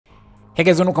Hey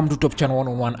guys, welcome to Top Channel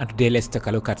 101, and today let's take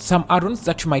a look at some add-ons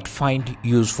that you might find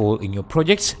useful in your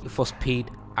projects for speed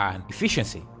and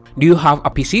efficiency. Do you have a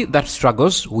PC that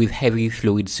struggles with heavy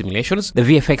fluid simulations? The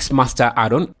VFX Master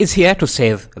add-on is here to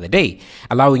save the day,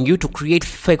 allowing you to create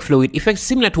fake fluid effects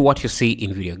similar to what you see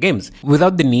in video games,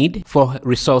 without the need for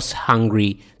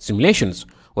resource-hungry simulations,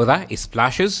 whether it's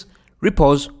splashes,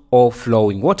 ripples, or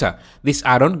flowing water. This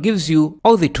add-on gives you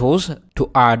all the tools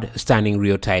to add stunning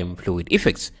real-time fluid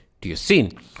effects to your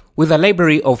scene. With a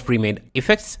library of pre-made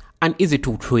effects and easy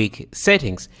to tweak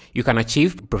settings, you can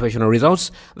achieve professional results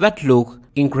that look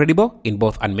incredible in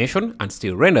both animation and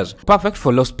still renders, perfect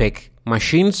for low-spec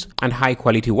machines and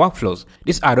high-quality workflows.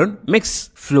 This add-on makes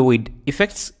fluid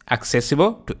effects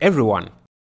accessible to everyone.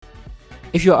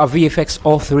 If you're a VFX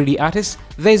or 3D artist,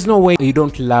 there is no way you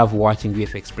don't love watching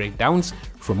VFX breakdowns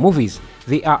from movies.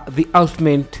 They are the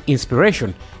ultimate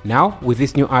inspiration. Now, with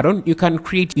this new add-on, you can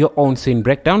create your own scene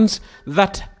breakdowns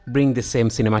that bring the same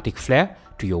cinematic flair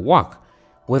to your work.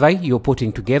 Whether you're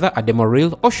putting together a demo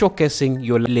reel or showcasing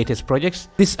your latest projects,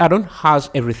 this add-on has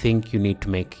everything you need to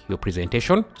make your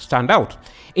presentation stand out.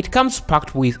 It comes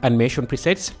packed with animation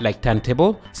presets like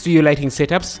turntable, studio lighting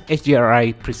setups,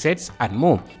 HDRI presets, and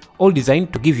more, all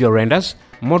designed to give your renders,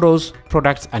 models,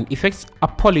 products, and effects a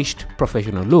polished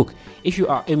professional look. If you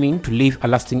are aiming to leave a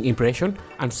lasting impression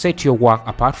and set your work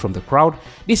apart from the crowd,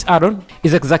 this add-on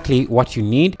is exactly what you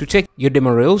need to take your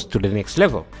demo reels to the next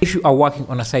level. If you are working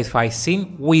on a sci-fi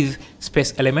scene with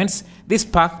space elements, this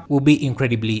pack will be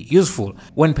incredibly useful.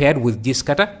 When paired with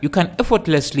G-Scatter, you can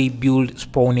effortlessly build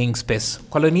spawning space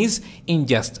colonies in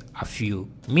just a few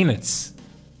minutes.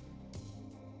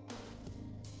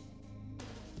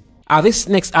 This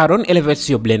next add-on elevates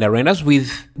your Blender renders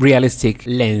with realistic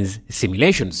lens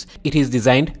simulations. It is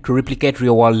designed to replicate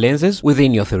real-world lenses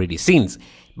within your 3D scenes.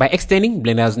 By extending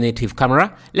Blender's native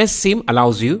camera, Lens Sim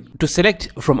allows you to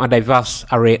select from a diverse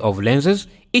array of lenses,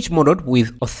 each modeled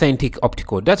with authentic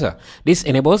optical data. This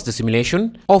enables the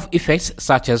simulation of effects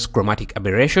such as chromatic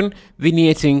aberration,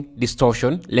 vignetting,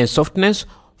 distortion, lens softness,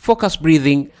 focus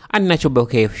breathing, and natural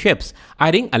bokeh shapes,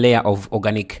 adding a layer of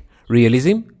organic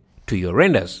realism to your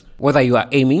renders. Whether you are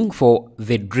aiming for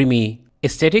the dreamy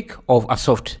aesthetic of a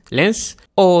soft lens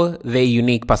or the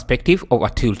unique perspective of a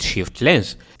tilt-shift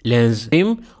lens, Lens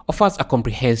Sim offers a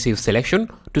comprehensive selection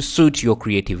to suit your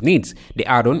creative needs. The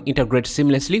add-on integrates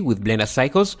seamlessly with Blender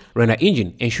Cycle's render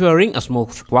engine, ensuring a smooth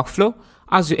workflow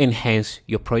as you enhance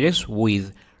your projects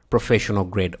with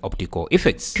professional-grade optical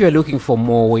effects. If you are looking for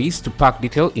more ways to pack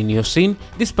detail in your scene,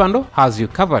 this bundle has you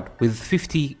covered with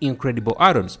 50 incredible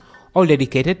add-ons, all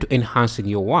dedicated to enhancing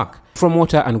your work. From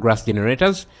water and grass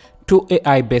generators to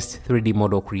AI-based 3D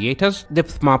model creators,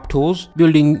 depth map tools,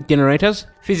 building generators,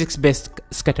 physics-based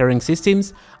scattering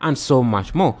systems, and so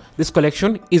much more. This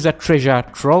collection is a treasure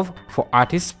trove for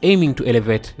artists aiming to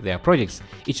elevate their projects.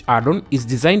 Each add-on is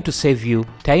designed to save you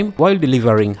time while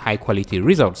delivering high-quality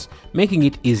results, making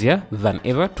it easier than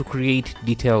ever to create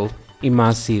detailed,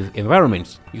 immersive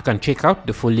environments. You can check out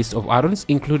the full list of add-ons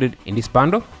included in this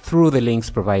bundle through the links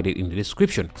provided in the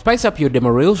description. Spice up your demo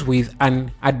reels with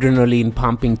an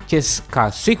adrenaline-pumping chase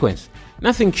car sequence.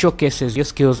 Nothing showcases your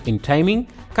skills in timing,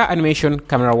 car animation,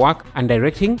 camera work, and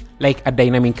directing like a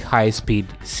dynamic high-speed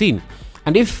scene.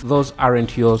 And if those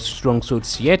aren't your strong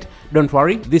suits yet, don't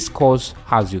worry, this course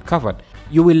has you covered.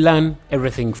 You will learn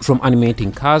everything from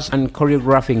animating cars and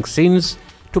choreographing scenes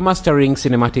to mastering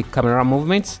cinematic camera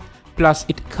movements. Plus,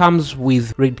 it comes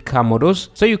with rigged car models,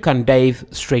 so you can dive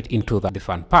straight into the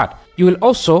fun part. You will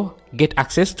also get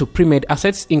access to pre-made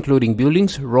assets including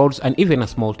buildings, roads, and even a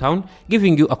small town,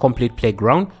 giving you a complete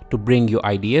playground to bring your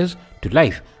ideas to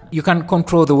life. You can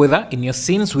control the weather in your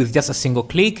scenes with just a single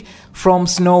click, from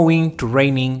snowing to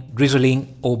raining,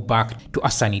 drizzling, or back to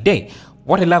a sunny day.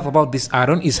 What I love about this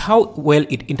add-on is how well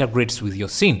it integrates with your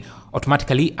scene,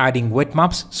 automatically adding wet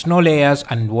maps, snow layers,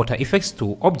 and water effects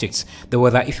to objects. The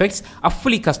weather effects are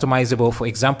fully customizable. For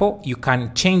example, you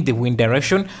can change the wind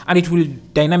direction and it will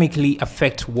dynamically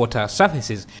affect water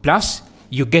surfaces. Plus,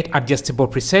 you get adjustable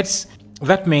presets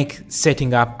that make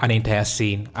setting up an entire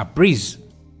scene a breeze.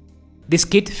 This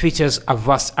kit features a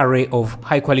vast array of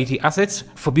high-quality assets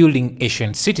for building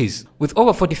ancient cities, with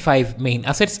over 45 main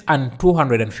assets and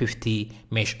 250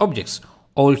 mesh objects,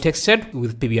 all textured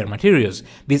with PBR materials.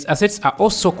 These assets are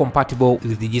also compatible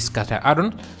with the G-Scatter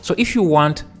add-on, so if you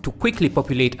want to quickly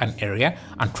populate an area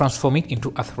and transform it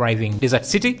into a thriving desert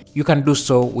city, you can do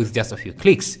so with just a few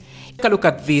clicks. Take a look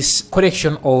at this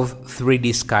collection of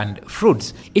 3D scanned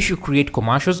fruits. If you create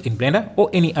commercials in Blender or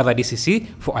any other DCC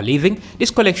for a living, this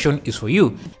collection is for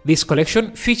you. This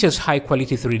collection features high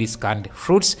quality 3D scanned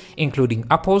fruits, including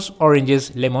apples,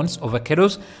 oranges, lemons,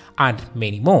 avocados, and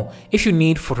many more. If you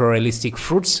need photorealistic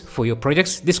fruits for your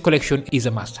projects, this collection is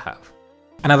a must-have.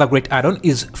 Another great add-on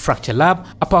is Fracture Lab,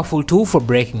 a powerful tool for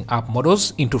breaking up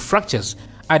models into fractures,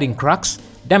 adding cracks,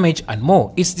 damage, and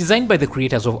more. It's designed by the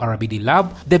creators of RBD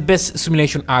Lab, the best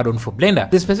simulation add-on for Blender.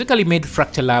 They specifically made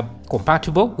Fracture Lab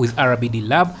compatible with RBD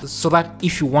Lab so that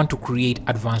if you want to create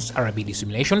advanced RBD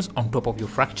simulations on top of your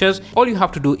fractures, all you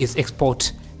have to do is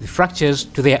export the fractures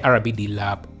to their RBD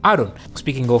Lab add-on.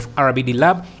 Speaking of RBD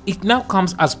Lab, it now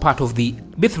comes as part of the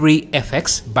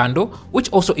Vfx bundle, which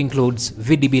also includes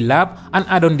VDB Lab, an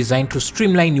add-on designed to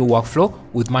streamline your workflow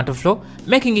with Mantleflow,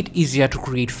 making it easier to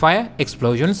create fire,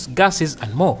 explosions, gases,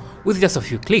 and more with just a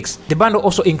few clicks. The bundle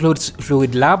also includes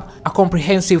Fluid Lab, a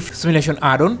comprehensive simulation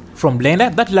add-on from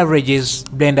Blender that leverages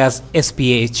Blender's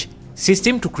SPH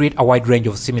system to create a wide range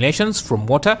of simulations from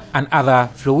water and other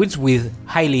fluids with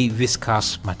highly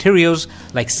viscous materials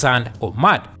like sand or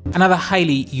mud. Another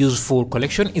highly useful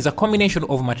collection is a combination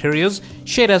of materials,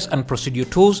 shaders, and procedure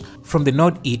tools from the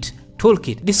Node It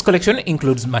toolkit. This collection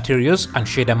includes materials and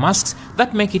shader masks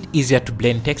that make it easier to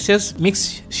blend textures,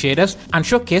 mix shaders, and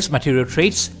showcase material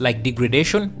traits like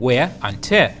degradation, wear, and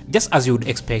tear, just as you would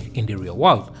expect in the real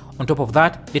world. On top of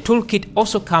that, the toolkit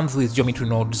also comes with geometry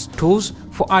nodes tools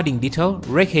for adding detail,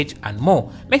 wreckage, and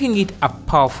more, making it a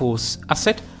powerful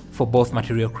asset for both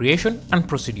material creation and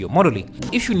procedure modeling.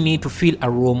 If you need to fill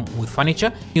a room with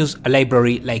furniture, use a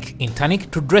library like Intanic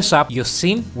to dress up your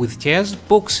scene with chairs,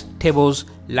 books, tables,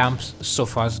 lamps,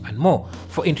 sofas, and more.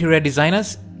 For interior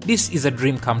designers, this is a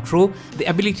dream come true, the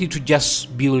ability to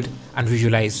just build and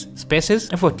visualize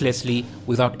spaces effortlessly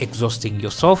without exhausting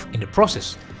yourself in the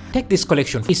process. Take this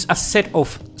collection. It's a set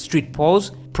of street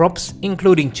poles, props,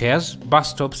 including chairs,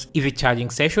 bus stops, EV charging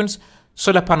stations,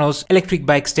 solar panels, electric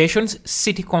bike stations,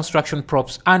 city construction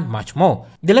props, and much more.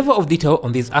 The level of detail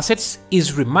on these assets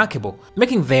is remarkable,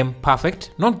 making them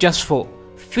perfect not just for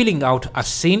filling out a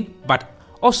scene, but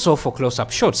also for close-up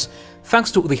shots,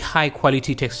 thanks to the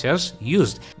high-quality textures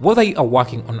used. Whether you are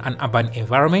working on an urban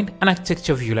environment, an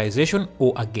architecture visualization,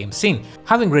 or a game scene,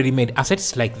 having ready-made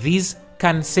assets like these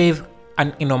can save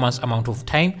an enormous amount of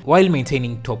time while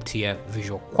maintaining top-tier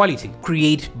visual quality.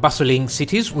 Create bustling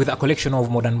cities with a collection of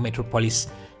modern metropolis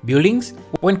buildings.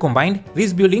 When combined,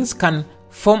 these buildings can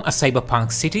form a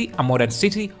cyberpunk city, a modern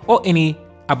city, or any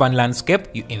urban landscape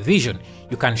you envision.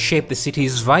 You can shape the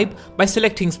city's vibe by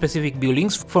selecting specific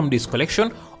buildings from this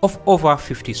collection of over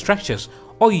 50 structures,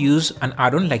 or use an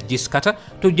add-on like G-Scatter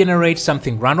to generate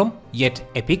something random yet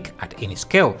epic at any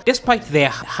scale. Despite their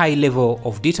high level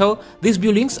of detail, these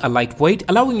buildings are lightweight,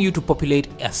 allowing you to populate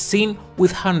a scene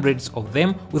with hundreds of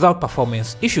them without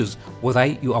performance issues, whether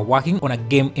you are working on a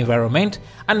game environment,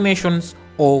 animations,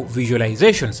 or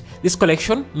visualizations. This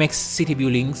collection makes city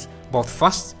buildings both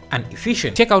fast and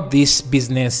efficient. Check out this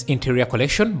business interior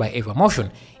collection by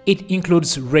Evermotion. It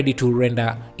includes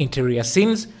ready-to-render interior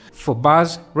scenes for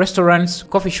bars, restaurants,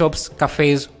 coffee shops,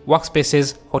 cafes,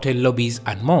 workspaces, hotel lobbies,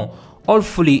 and more, all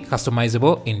fully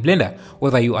customizable in Blender.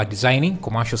 Whether you are designing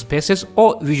commercial spaces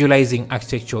or visualizing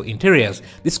architectural interiors,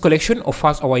 this collection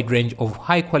offers a wide range of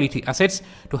high-quality assets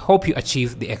to help you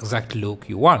achieve the exact look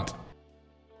you want.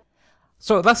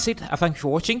 So that's it. Thank you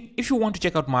for watching. If you want to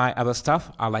check out my other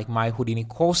stuff, like my Houdini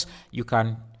course, you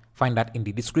can find that in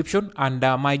the description, and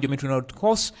my geometry node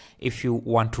course if you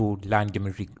want to learn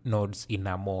geometry nodes in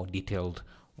a more detailed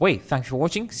way. Thanks for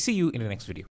watching. See you in the next video.